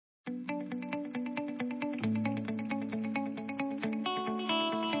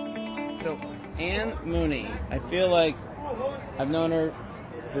So, Anne Mooney, I feel like I've known her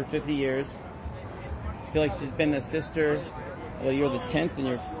for 50 years. I feel like she's been a sister. Well, you're the 10th in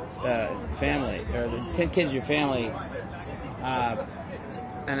your family, or the 10 kids in your family.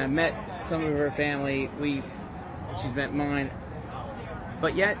 And I've met some of her family. She's met mine.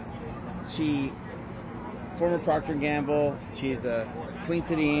 But yet, former Procter & Gamble, she's a Queen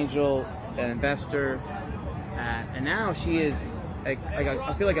City Angel, an investor, and now she is,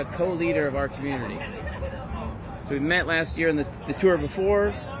 I feel like a co-leader of our community. So we met last year in the tour before,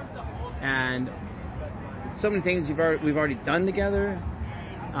 and so many things we've already done together.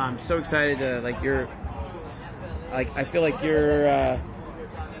 I'm so excited to, I feel like you're,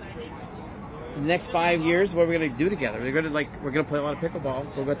 the next 5 years, what are we going to do together? We're going to play a lot of pickleball.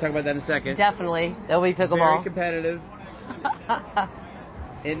 We're going to talk about that in a second. Definitely. There'll be pickleball. Very competitive.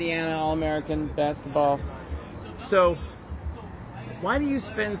 Indiana All-American basketball. So, why do you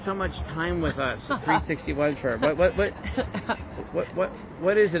spend so much time with us at 361 Firm?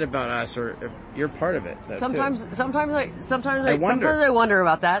 What is it about us, or you're part of it? Sometimes I wonder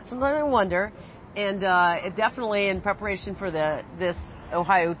about that. Sometimes I wonder, and it definitely in preparation for this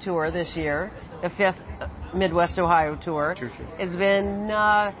Ohio tour this year, the 5th Midwest Ohio tour. True. It's been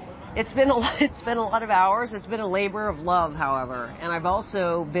a lot of hours. It's been a labor of love, however, and I've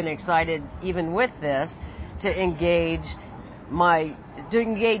also been excited, even with this, to engage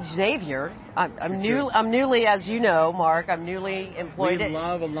Xavier. I'm newly, as you know, Mark. I'm newly employed. We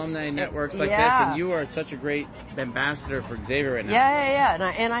love alumni networks like this, and you are such a great ambassador for Xavier right now.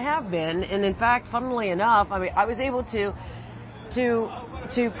 Yeah, and I have been, and in fact, funnily enough, I mean, I was able to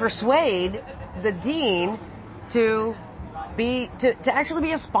persuade the dean to actually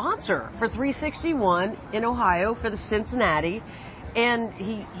be a sponsor for 361 in Ohio for the Cincinnati, and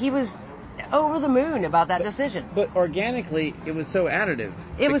he was over the moon about that decision. But organically, it was so additive.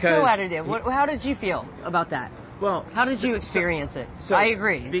 How did you feel about that? Well, how did you experience it? So, I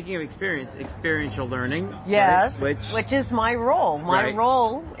agree. Speaking of experiential learning. Yes, right, which is my role. My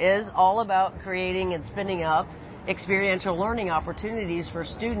role is all about creating and spinning up experiential learning opportunities for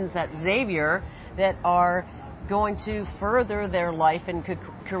students at Xavier that are going to further their life and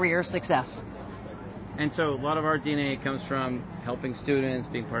career success. And so a lot of our DNA comes from helping students,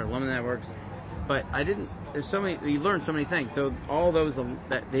 being part of alumni networks. But you learn so many things. So all those,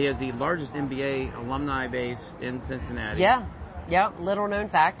 they have the largest MBA alumni base in Cincinnati. Yeah, little known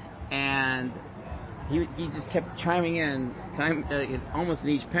fact. And he just kept chiming in, almost in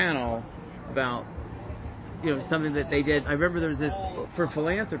each panel, about something that they did. I remember there was this, for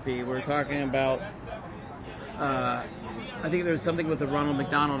philanthropy, we were talking about, I think there was something with the Ronald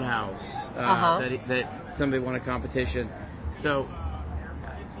McDonald House, that somebody won a competition. So,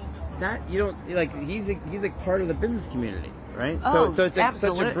 that, he's a part of the business community, right? Oh, so it's such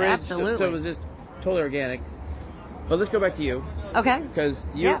a bridge. Absolutely. So it was just totally organic. But let's go back to you. Okay. Because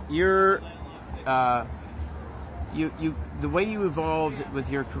you're the way you evolved with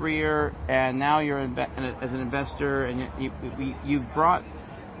your career, and now you're as an investor, and you've brought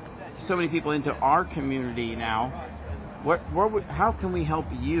so many people into our community now. How can we help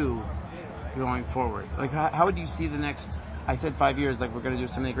you going forward? Like, how would you see the next? I said 5 years. Like, we're going to do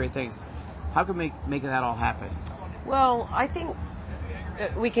so many great things. How can we make that all happen? Well, I think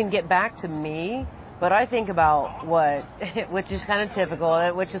we can get back to me. But I think about which is kind of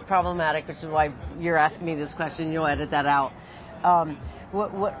typical, which is problematic, which is why you're asking me this question. You'll edit that out.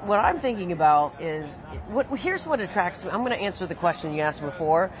 What I'm thinking about is, here's what attracts me. I'm going to answer the question you asked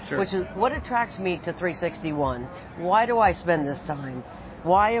before, sure, which is what attracts me to 361. Why do I spend this time?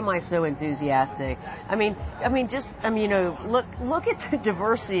 Why am I so enthusiastic? Look at the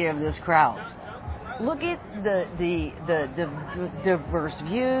diversity of this crowd. Look at the diverse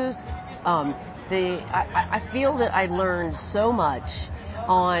views. I feel that I learned so much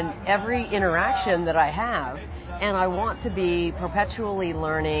on every interaction that I have, and I want to be perpetually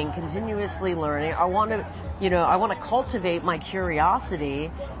learning, continuously learning. I want to cultivate my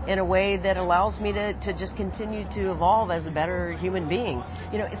curiosity in a way that allows me to just continue to evolve as a better human being.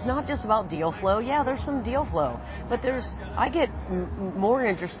 It's not just about deal flow. Yeah, there's some deal flow, but I get more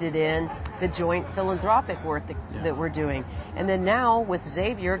interested in the joint philanthropic work that we're doing. And then now with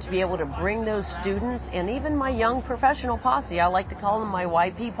Xavier, to be able to bring those students and even my young professional posse, I like to call them my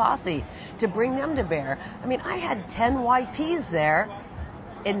YP posse, to bring them to bear. I had 10 YPs there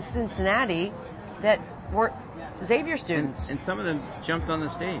in Cincinnati that were Xavier students. And some of them jumped on the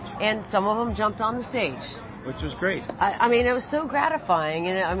stage. Which was great. It was so gratifying.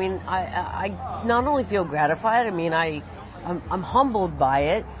 And I not only feel gratified, I'm humbled by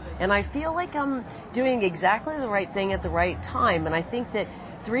it. And I feel like I'm doing exactly the right thing at the right time. And I think that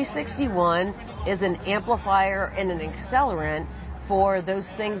 361 is an amplifier and an accelerant for those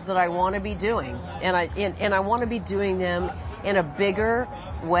things that I want to be doing, and I want to be doing them in a bigger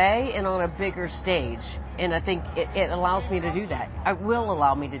way and on a bigger stage. And I think it allows me to do that. It will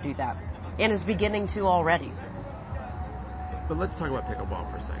allow me to do that, and is beginning to already. But let's talk about pickleball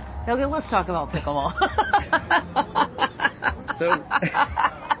for a second. Okay, let's talk about pickleball. So,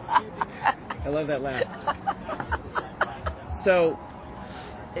 I love that laugh. So,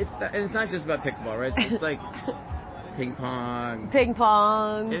 it's not just about pickleball, right? It's like ping pong. Ping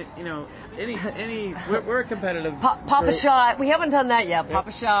pong. We're a competitive. Pop a shot. We haven't done that yet. Yep. Pop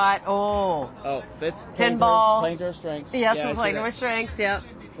a shot. Oh, that's pinball. Playing to our strengths. Yes, we're playing to our strengths. Yep.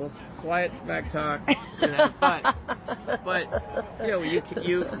 Well, quiet smack talk. But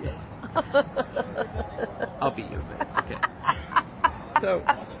you. I'll beat you, but it's okay. So,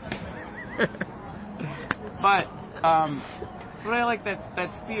 but I like that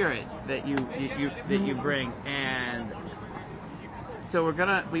spirit that you bring, and so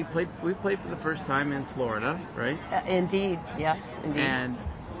we played for the first time in Florida, right? Indeed, yes, indeed.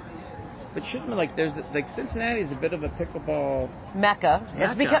 But shouldn't Cincinnati is a bit of a pickleball mecca.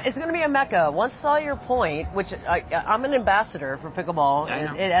 It's going to be a mecca. Once Sawyer Point, which I'm an ambassador for pickleball,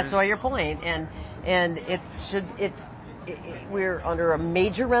 at Sawyer Point, and we're under a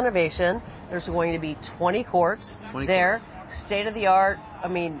major renovation. There's going to be 20 courts there, state of the art. I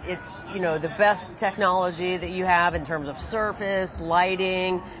mean, the best technology that you have in terms of surface,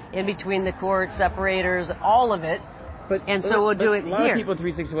 lighting, in between the courts, separators, all of it. So we'll do it here. A lot of people in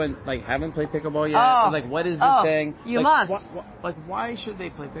 361 haven't played pickleball yet. What is this thing? You must. Why should they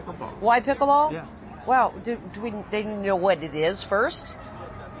play pickleball? Why pickleball? Yeah. Wow. They know what it is first?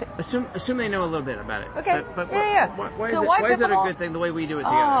 Assume they know a little bit about it. Okay. But why is it a good thing the way we do it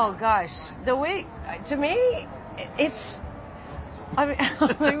together? Oh gosh, to me, it's. I mean,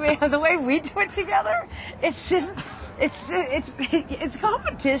 the way we do it together, it's just. It's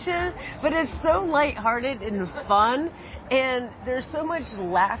competition, but it's so lighthearted and fun, and there's so much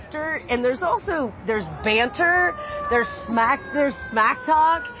laughter, and there's banter, there's smack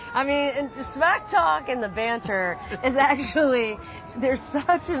talk. I mean, and the smack talk and the banter is actually, there's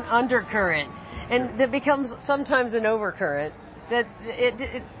such an undercurrent, and that becomes sometimes an overcurrent. That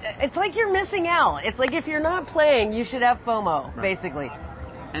it's like you're missing out. It's like if you're not playing, you should have FOMO, basically.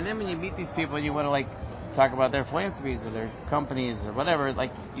 And then when you meet these people, you want to talk about their philanthropies or their companies or whatever.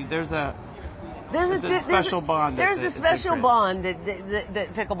 There's a special bond. There's a special bond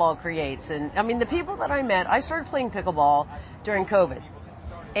that pickleball creates. And I mean, the people that I met, I started playing pickleball during COVID,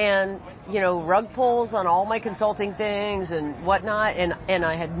 and rug pulls on all my consulting things and whatnot. And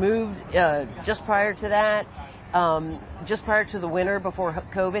I had moved just prior to that, just prior to the winter before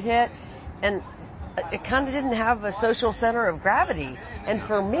COVID hit, and it kind of didn't have a social center of gravity. And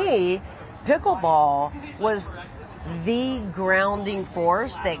for me, pickleball was the grounding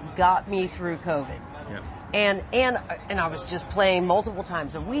force that got me through COVID. Yeah. And I was just playing multiple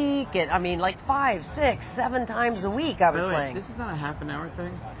times a week, and I mean 5, 6, 7 times a week I was playing. This is not a half an hour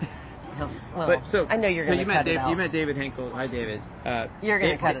thing. Well, I know you're going to cut it out. You met David Henkel. Hi, David. You're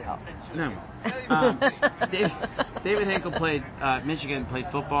going to cut it out. No. David Henkel played Michigan, played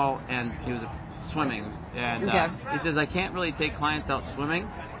football, and he was swimming. And he says, I can't really take clients out swimming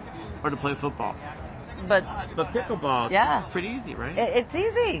or to play football. But pickleball, it's pretty easy, right? It's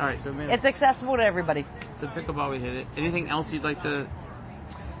easy. All right, so it's accessible to everybody. So pickleball, we hit it. Anything else you'd like to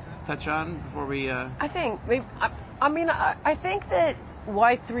touch on before we? I think I think that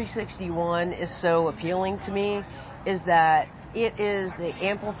why 361 is so appealing to me is that it is the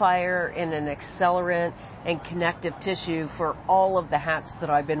amplifier and an accelerant and connective tissue for all of the hats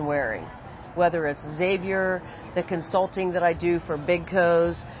that I've been wearing. Whether it's Xavier, the consulting that I do for big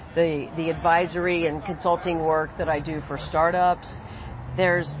co's, the advisory and consulting work that I do for startups,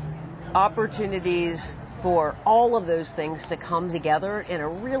 there's opportunities for all of those things to come together in a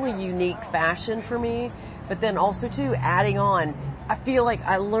really unique fashion for me. But then also too, adding on, I feel like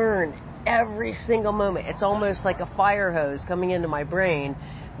I learn every single moment. It's almost like a fire hose coming into my brain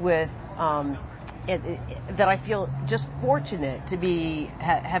with that I feel just fortunate to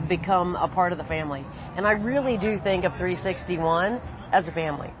have become a part of the family. And I really do think of 361 as a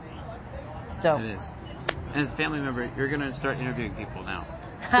family. So it is. And as a family member, you're going to start interviewing people now.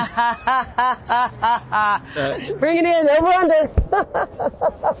 Bring it in, everyone.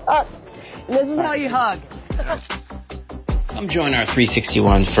 This is how you hug. Come join our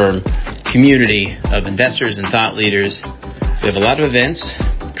 361 firm community of investors and thought leaders. We have a lot of events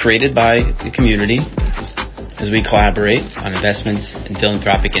created by the community as we collaborate on investments and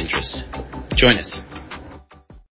philanthropic interests. Join us.